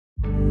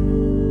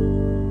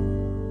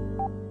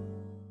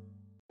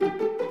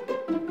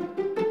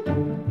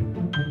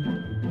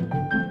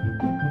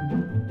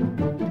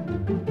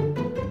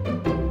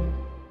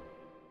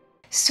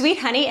Sweet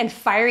honey and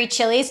fiery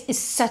chilies is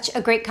such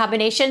a great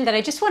combination that I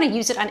just want to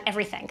use it on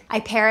everything. I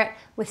pair it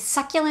with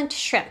succulent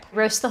shrimp.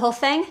 Roast the whole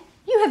thing.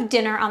 You have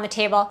dinner on the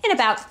table in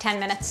about 10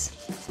 minutes.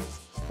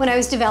 When I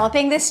was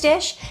developing this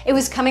dish, it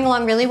was coming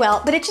along really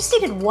well, but it just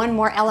needed one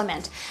more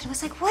element. I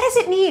was like, what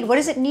does it need? What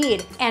does it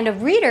need? And a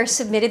reader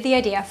submitted the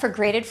idea for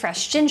grated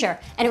fresh ginger,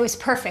 and it was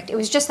perfect. It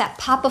was just that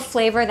pop of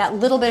flavor, that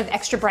little bit of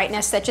extra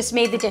brightness that just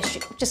made the dish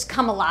just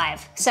come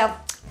alive. So,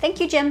 thank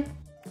you, Jim.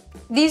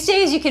 These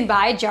days you can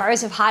buy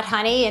jars of hot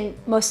honey in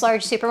most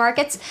large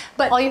supermarkets,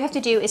 but all you have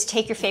to do is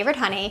take your favorite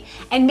honey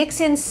and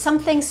mix in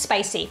something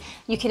spicy.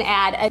 You can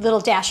add a little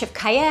dash of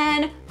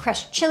cayenne,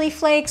 crushed chili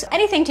flakes,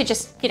 anything to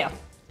just,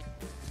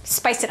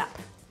 spice it up.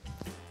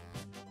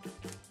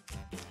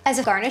 As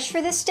a garnish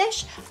for this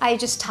dish, I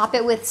just top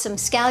it with some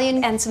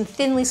scallion and some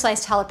thinly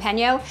sliced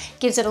jalapeno.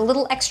 Gives it a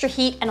little extra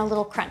heat and a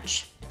little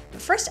crunch.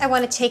 First, I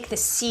want to take the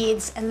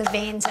seeds and the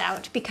veins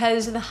out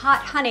because the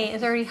hot honey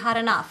is already hot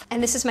enough.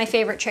 And this is my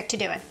favorite trick to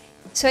do it.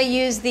 So I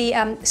use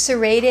the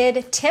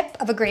serrated tip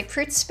of a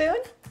grapefruit spoon,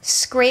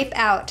 scrape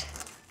out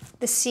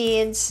the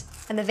seeds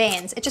and the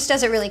veins. It just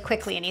does it really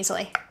quickly and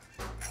easily.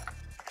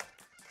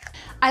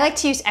 I like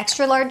to use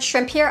extra large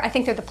shrimp here. I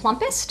think they're the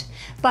plumpest,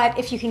 but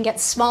if you can get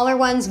smaller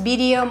ones,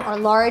 medium or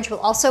large will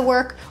also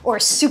work, or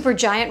super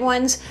giant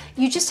ones.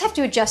 You just have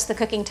to adjust the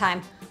cooking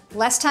time.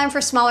 Less time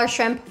for smaller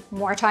shrimp,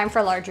 more time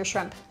for larger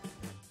shrimp.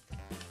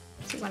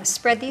 So you want to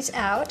spread these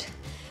out,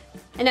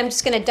 and I'm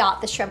just going to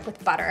dot the shrimp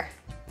with butter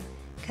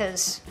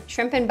because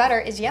shrimp and butter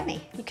is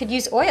yummy. You could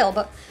use oil,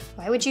 but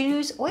why would you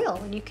use oil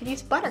when you could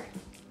use butter?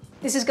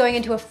 This is going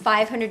into a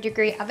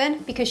 500-degree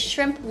oven because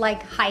shrimp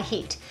like high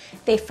heat.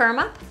 They firm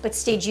up, but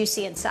stay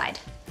juicy inside.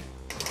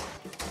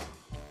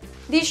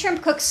 These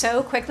shrimp cook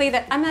so quickly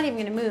that I'm not even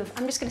gonna move.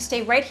 I'm just gonna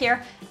stay right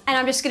here, and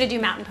I'm just gonna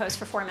do mountain pose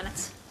for 4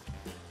 minutes.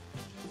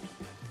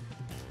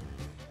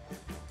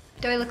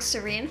 Do I look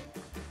serene?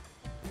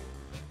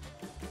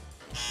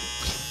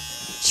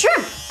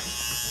 Shrimp!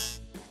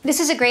 This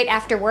is a great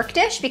after work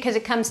dish because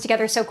it comes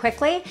together so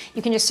quickly.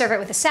 You can just serve it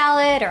with a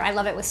salad, or I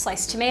love it with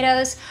sliced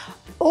tomatoes,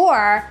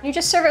 or you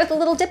just serve it with a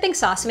little dipping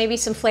sauce, maybe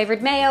some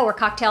flavored mayo or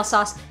cocktail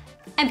sauce,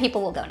 and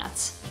people will go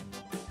nuts.